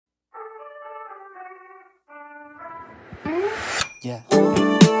Yeah.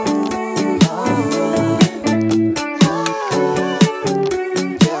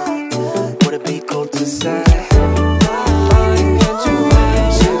 Would it be cool to say?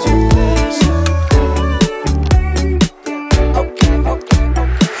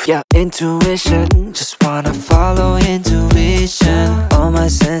 Yeah, intuition, just wanna follow intuition. All my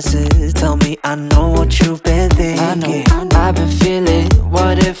senses tell me I know what you've been thinking. I've been feeling,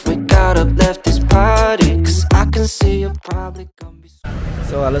 what if we got up, left this party? Cause I can see you're probably gonna be.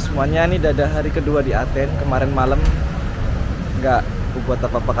 So halo semuanya, ini udah hari kedua di Athens. Kemarin malam nggak buat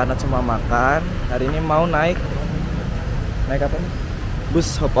apa-apa karena cuma makan. Hari ini mau naik apa nih?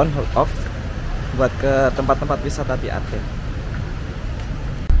 Bus hop on hop off buat ke tempat-tempat wisata di Athens.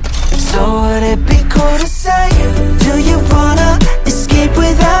 So would it be cool to say, do you wanna escape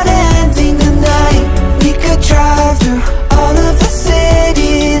without ending the night? We could drive through all of the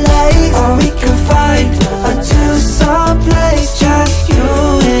city lights, or we could find a two-song place, just you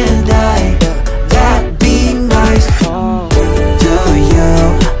and I. That'd be nice. Do you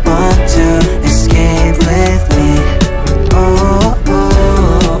want to escape with me? Oh,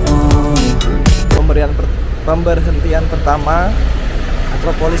 oh, oh. Pemberhentian pertama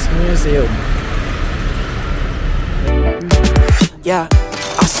Acropolis Museum. Yeah,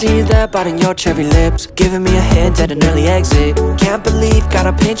 I see that biting your cherry lips, giving me a hint at an early exit. Can't believe, gotta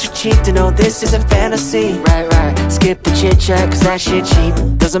pinch your cheek to know this isn't fantasy. Right, skip the chit chat cause that shit cheap.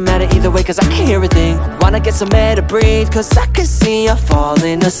 Doesn't matter either way cause I can hear everything. Wanna get some air to breathe cause I can see you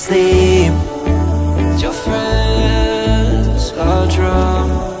falling asleep. Your friends are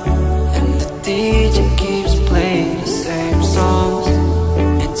drunk and the DJ keeps playing the same songs.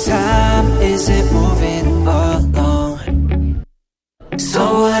 Time isn't moving along.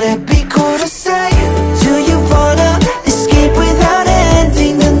 So would it be cool to say, do you wanna escape without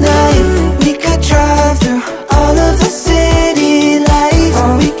ending the night? We could drive through all of the city lights,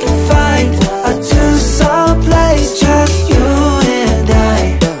 or we could find a two-song place, just you and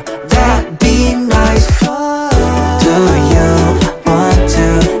I. That'd be nice. Do you want to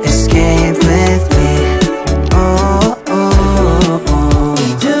escape with me? Oh, oh, oh.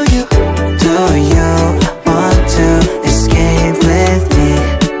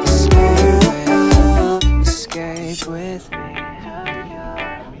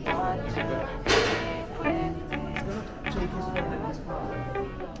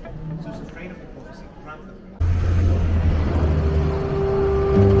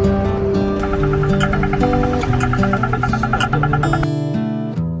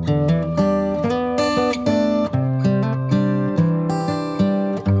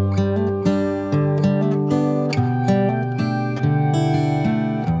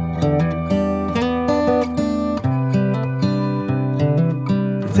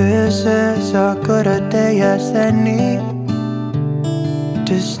 This is as good a day as any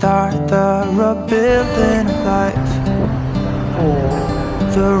to start the rebuilding of life.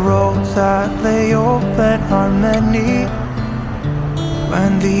 The roads that lay open are many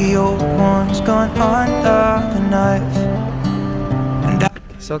when the old one's gone under the knife.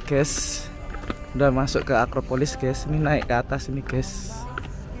 So guys, udah masuk ke Acropolis guys. Ini naik ke atas ini guys.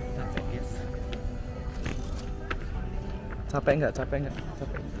 Capek nggak?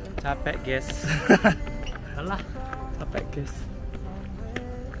 Capek guys. Alah, capek guys.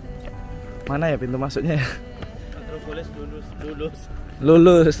 Mana ya pintu masuknya ya? Acropolis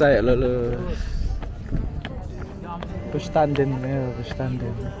Lulus saya lulus. Bestanden ya,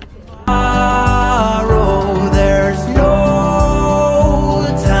 bestanden. There's no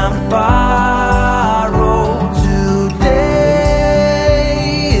time to borrow. Today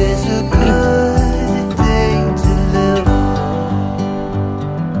is a good day to live.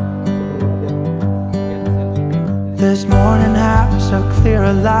 This morning has a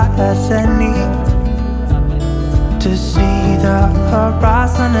clearer light as any to see the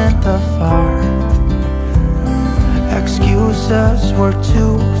horizon and the far. Excuses were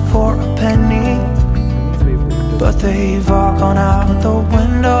 2 for a penny, but they've all gone out the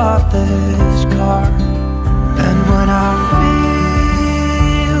window of this car. And when I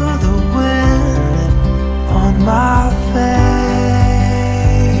feel the wind on my face,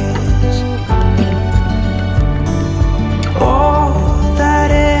 all that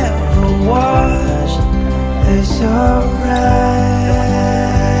ever was is a wreck.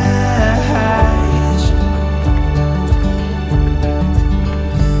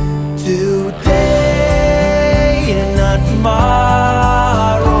 Today and not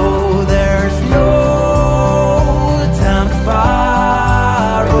tomorrow, there's no time to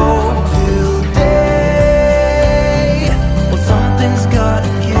borrow. Today, well, something's gotta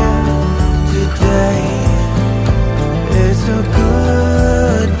give. Today is a good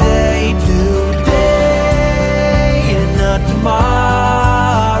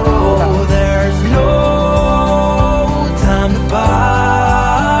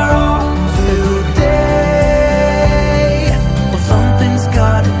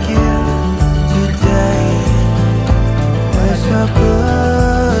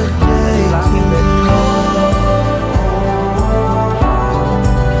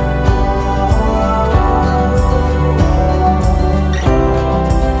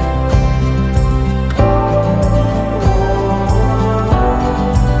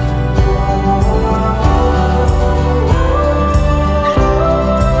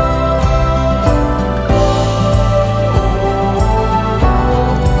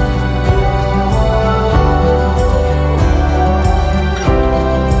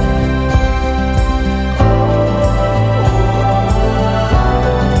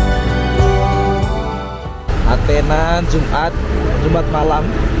karena Jumat malam.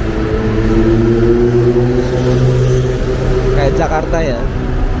 Kayak Jakarta ya.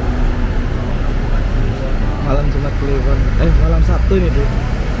 Malam Jumat Kliwon. Malam Sabtu ini tuh.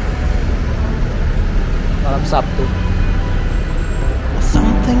 Malam Sabtu.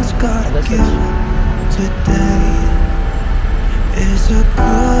 Something's gotta give today. Is a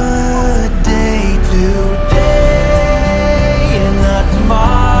good day today and not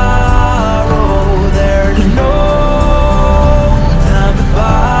tomorrow. There's no time to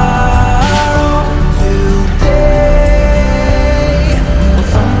borrow today. Well,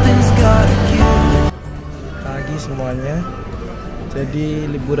 something's gotta give. Pagi semuanya.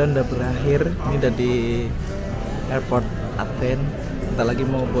 Jadi liburan udah berakhir. Ini udah di airport Athens. Bentar lagi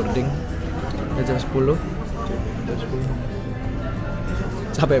mau boarding. Udah jam 10.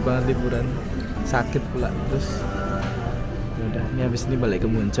 Capek banget liburan, sakit pula. Terus udah, ini habis ini balik ke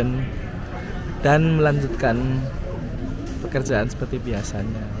Munchen dan melanjutkan pekerjaan seperti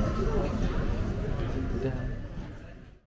biasanya.